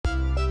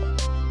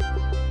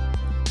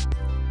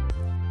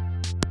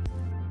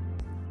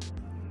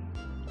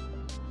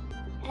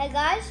Hey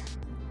guys,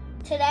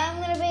 today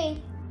I'm going to be,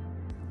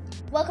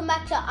 welcome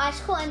back to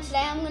Icicle, and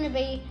today I'm going to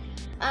be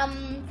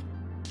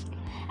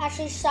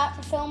actually start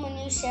to film a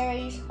new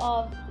series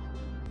of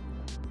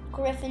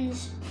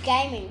Griffins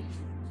gaming,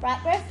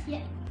 right Griff? Yeah.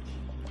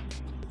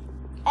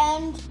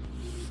 And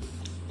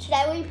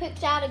today we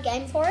picked out a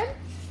game for him,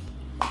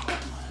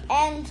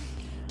 and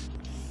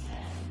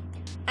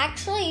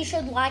actually you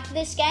should like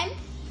this game.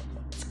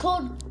 It's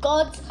called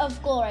Gods of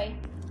Glory.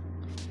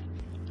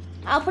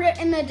 I'll put it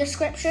in the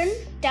description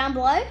down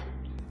below.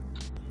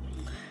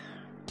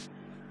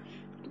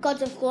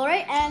 Gods of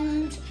Glory,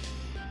 and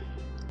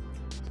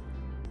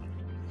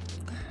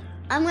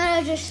I'm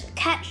gonna just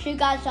catch you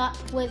guys up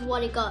with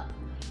what he got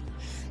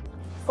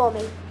for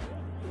me.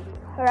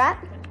 Alright?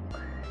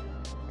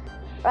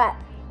 Right.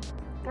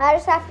 I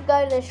just have to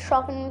go to the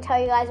shop and tell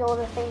you guys all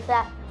the things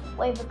that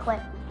we've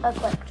equipped.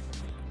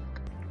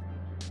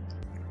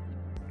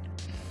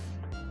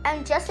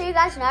 And just so you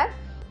guys know,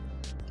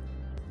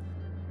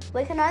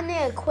 we can only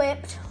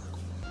equip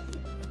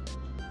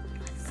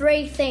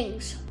 3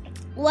 things.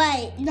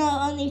 Wait, no,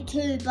 only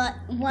 2, but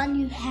one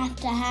you have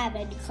to have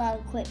and you can't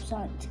equip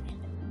something.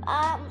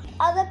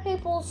 Other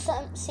people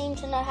seem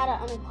to know how to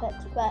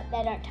unequip, but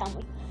they don't tell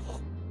me.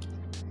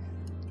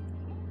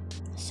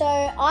 So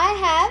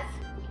I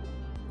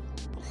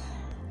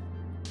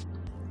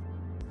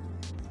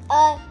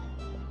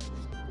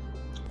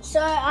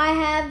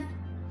have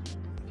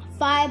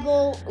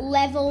Fireball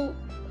level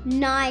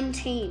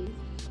 19.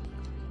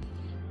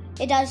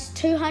 It does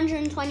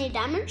 220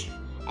 damage,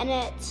 and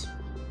it's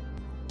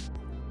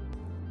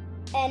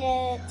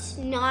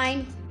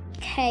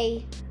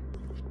 $9K.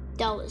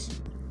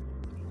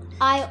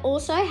 I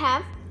also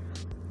have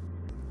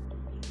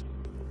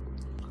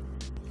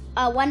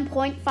a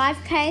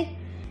 1.5K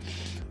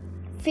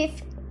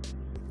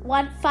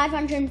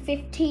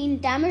 515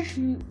 damage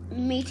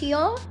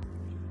meteor,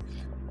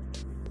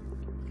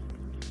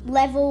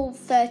 level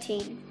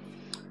 13.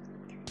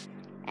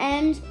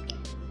 And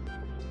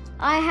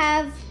I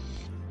have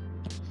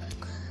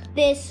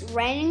this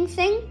raining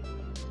thing.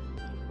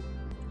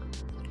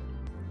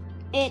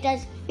 It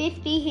does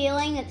 50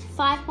 healing, it's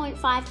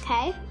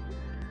 5.5K,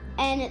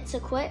 and it's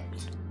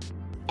equipped,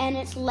 and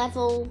it's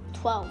level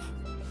 12.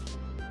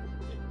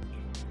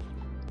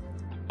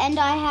 And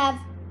I have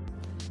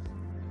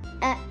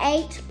an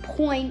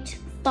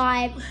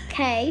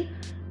 8.5K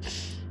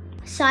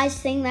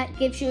size thing that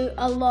gives you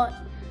a lot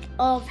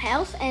of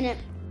health, and it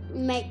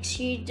makes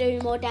you do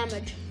more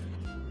damage.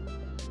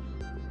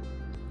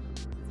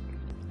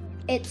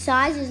 Its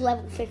size is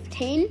level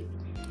 15,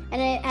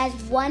 and it has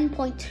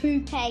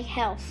 1.2K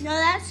health. No,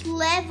 that's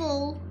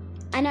level.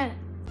 I know.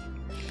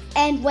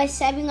 And we're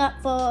saving up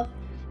for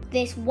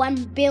this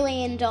 $1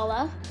 billion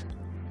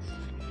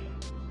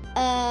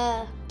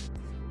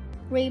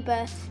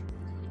rebirth.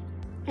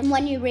 And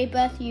when you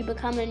rebirth, you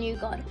become a new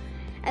god.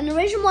 And the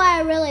reason why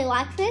I really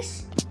like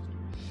this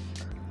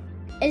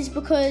is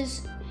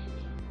because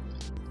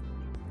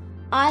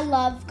I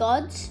love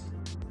gods.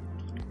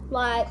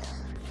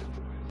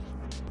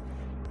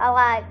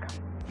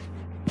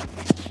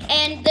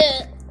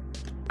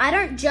 I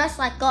don't just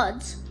like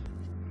gods.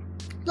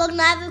 Look,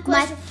 I have a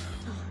question.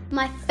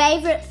 My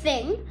favorite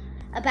thing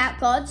about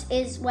gods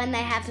is when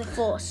they have the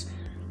force.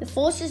 The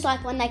force is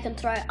like when they can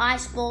throw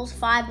ice balls,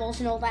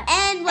 fireballs, and all that.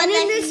 And when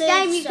in this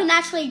game, you can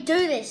actually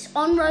do this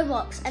on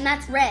Roblox, and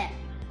that's rare.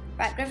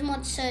 Right, Griffin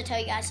wants to tell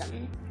you guys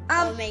something.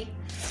 Or me.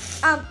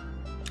 I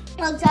have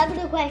a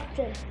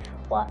question.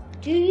 What?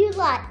 Do you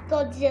like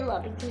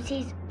Godzilla because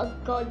he's a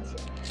god?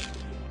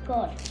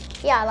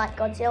 Yeah, I like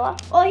Godzilla.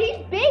 Oh, he's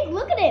big.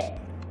 Look at him.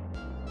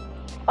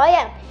 Oh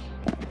yeah.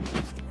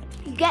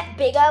 You get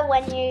bigger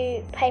when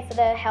you pay for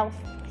the health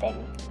thing.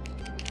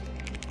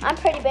 I'm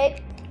pretty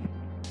big.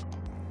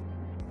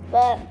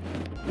 But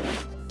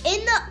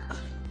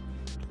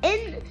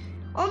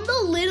on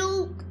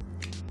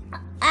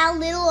our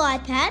little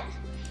iPad,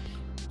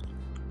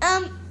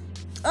 I'm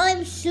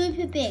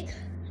super big.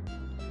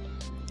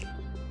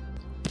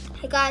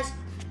 Hey guys,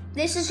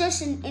 this is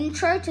just an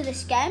intro to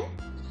this game.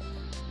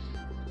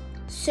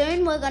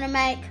 Soon we're gonna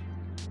make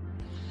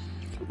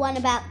one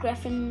about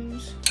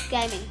Griffins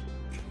gaming.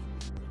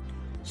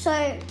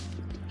 So,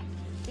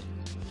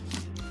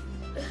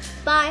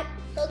 bye.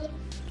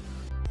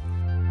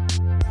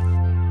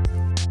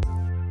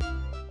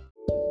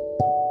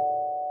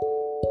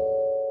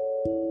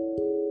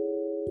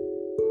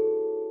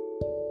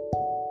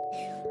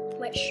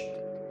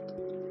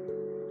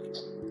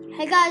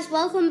 Hey guys,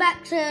 welcome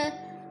back to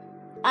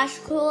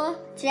Icicle.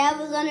 Today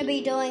we're going to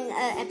be doing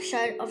an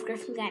episode of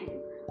Griffins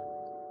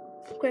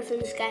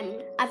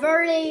Gaming. I've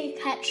already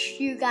catched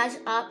you guys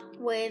up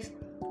with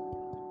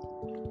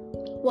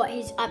what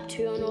he's up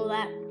to and all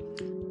that.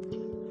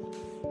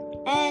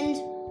 And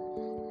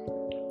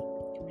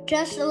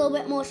just a little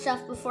bit more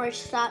stuff before he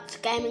starts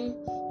gaming.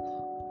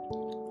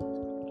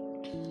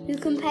 You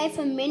can pay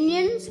for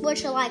minions,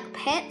 which are like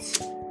pets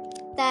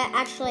that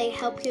actually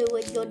help you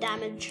with your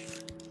damage.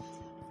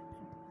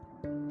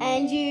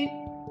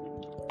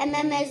 And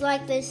then there's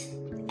like this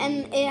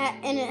and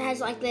it has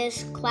like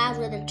this cloud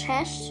with a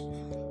chest,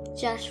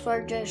 just for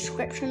a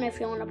description if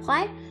you want to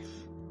play.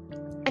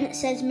 And it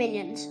says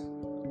minions.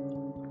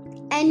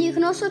 And you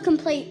can also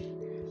complete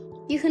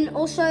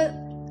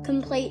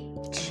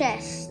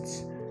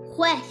chests.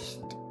 Quests.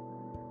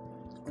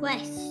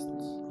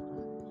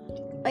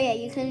 Oh yeah,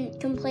 you can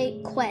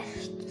complete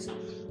quests.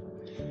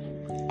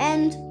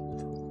 And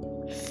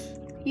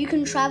you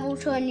can travel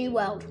to a new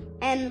world.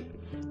 And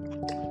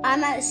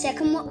I'm at the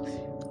second world.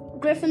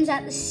 Griffin's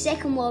at the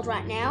second world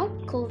right now,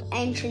 called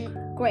Ancient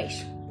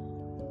Greece.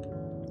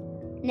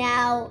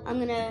 Now I'm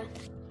gonna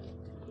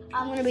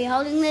be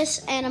holding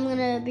this, and I'm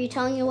gonna be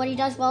telling you what he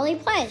does while he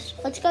plays.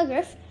 Let's go,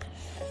 Griff.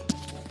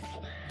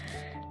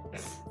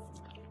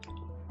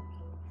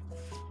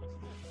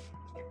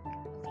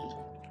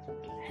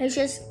 He's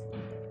just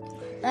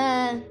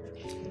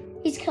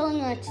he's killing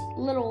a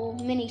little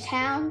mini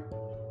town.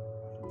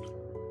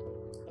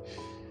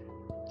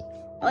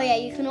 Oh yeah,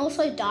 you can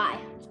also die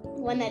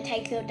when they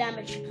take your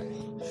damage.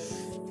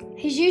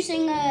 He's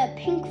using a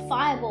pink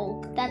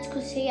fireball. That's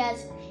because he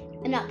has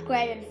an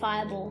upgraded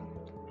fireball.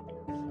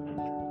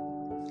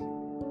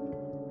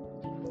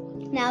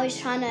 Now he's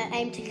trying to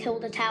aim to kill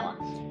the tower.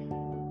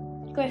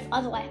 Griff,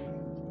 other way.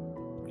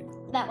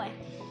 That way.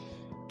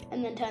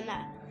 And then turn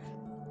that.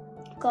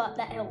 Go up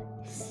that hill.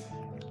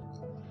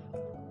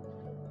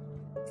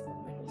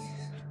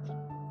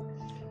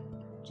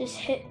 Just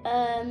hit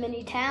a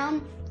mini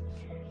town.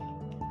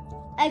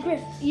 Hey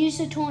Griff, use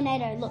the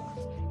tornado, look.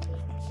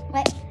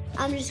 Wait,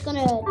 I'm just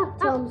gonna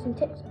tell him some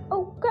tips.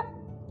 Oh, crap.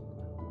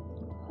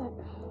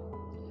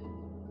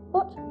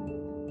 What?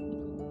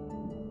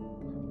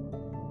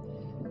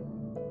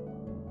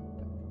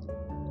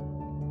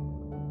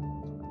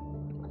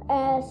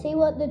 See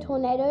what the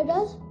tornado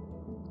does?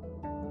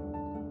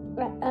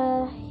 Right,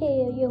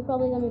 here, you're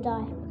probably gonna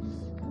die.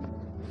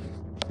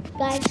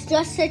 Guys,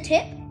 just a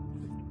tip.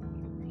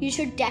 You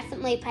should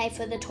definitely pay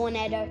for the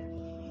tornado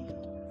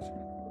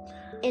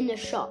in the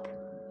shop.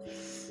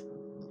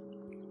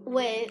 So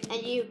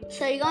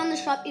you go in the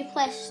shop, you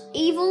press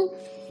evil,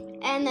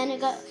 and then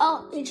it goes,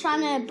 oh, you're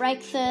trying to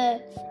break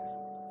the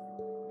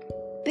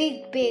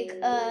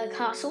big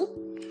castle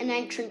in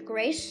ancient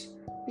Greece,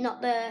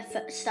 not the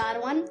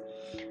starter one.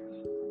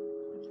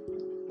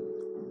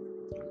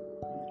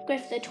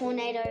 Griff, the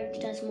tornado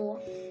does more.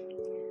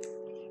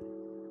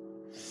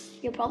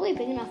 You're probably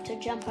big enough to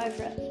jump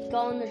over it. Go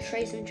on the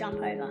trees and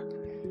jump over.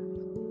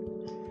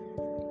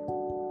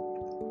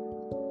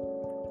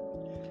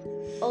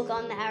 Or go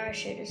on the arrow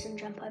shooters and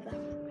jump over.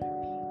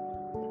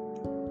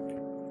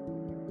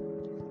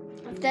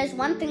 If there's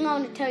one thing I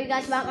want to tell you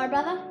guys about my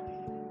brother,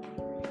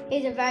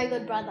 he's a very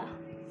good brother.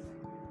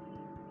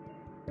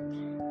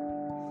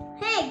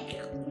 Hey,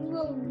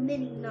 little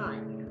mini knife.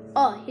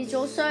 Oh, he's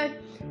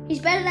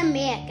better than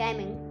me at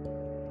gaming.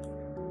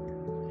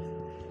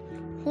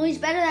 Well, he's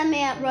better than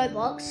me at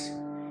Roblox,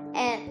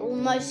 and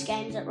most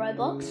games at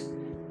Roblox,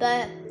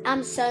 but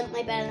I'm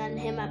certainly better than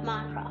him at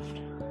Minecraft.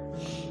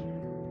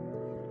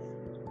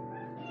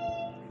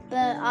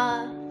 But,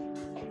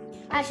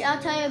 actually,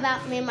 I'll tell you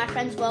about me and my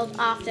friend's world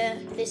after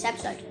this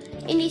episode.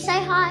 Indy,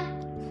 say hi.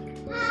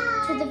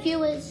 Hi. To the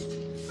viewers.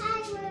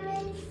 Hi,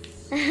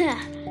 Lily.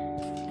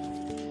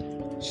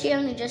 She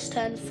only just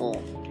turned 4.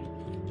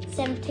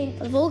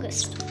 17th of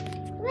August.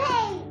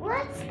 Wait,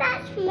 what's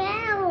that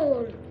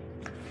smell?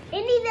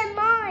 Indy, they're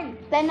mine.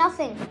 They're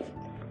nothing.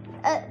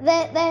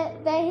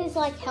 They're his,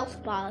 like,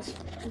 health bars.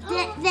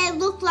 They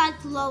look like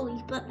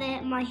lollies, but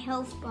they're my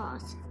health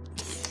bars.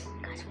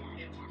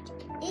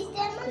 Is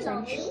there my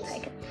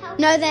lollies?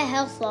 No, they're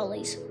health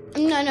lollies.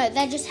 No,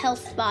 they're just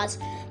health bars.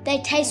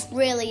 They taste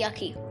really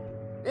yucky.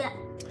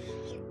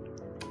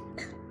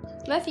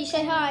 Murphy,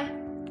 say hi.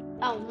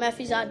 Oh,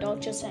 Murphy's our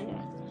dog, just saying hi.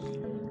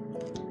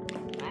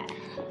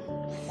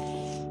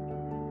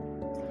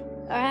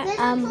 Alright, There's a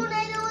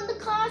tornado in the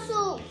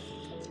castle.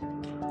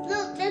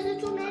 Look, there's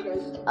a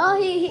tornado.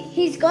 Oh,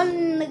 he's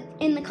gone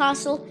in the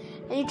castle,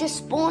 and he just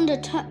spawned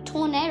a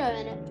tornado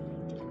in it.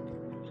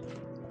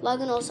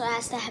 Logan also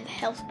has to have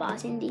health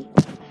bars, Indy.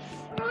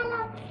 Oh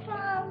no,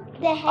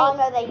 they're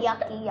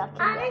yucky.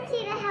 I don't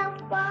see the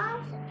health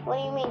bars. What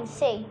do you mean,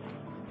 see?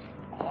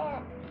 Yeah,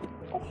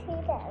 I see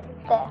them.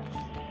 There.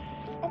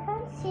 I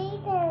can't see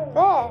them.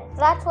 There.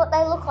 That's what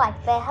they look like.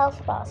 They're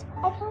health bars.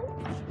 I can't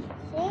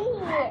see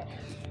it.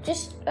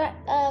 Just, where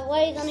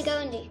are you going to go,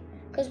 Indy?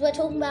 Because we're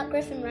talking about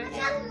Griffin right now.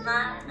 I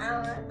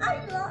want to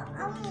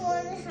have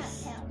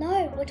health.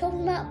 No, we're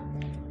talking about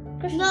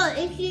Griffin. No,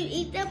 if you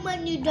eat them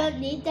when you don't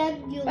need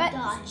them, you'll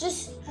die.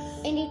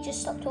 Indy,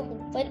 just stop talking.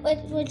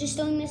 We're just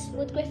doing this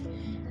with Griffin.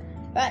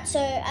 Right, so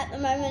at the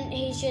moment,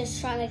 he's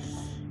just trying to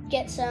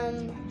get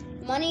some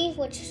money,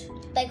 which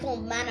they call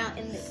mana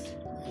in this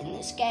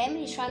game.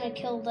 He's trying to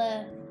kill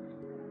the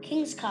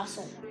king's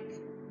castle,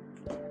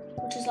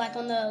 which is like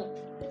on the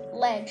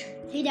ledge.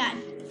 He died.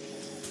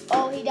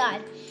 Oh, he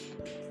died.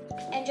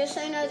 And just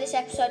so you know, this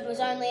episode was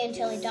only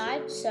until he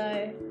died,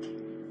 so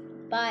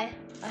bye.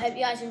 I hope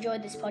you guys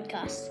enjoyed this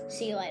podcast.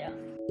 See you later.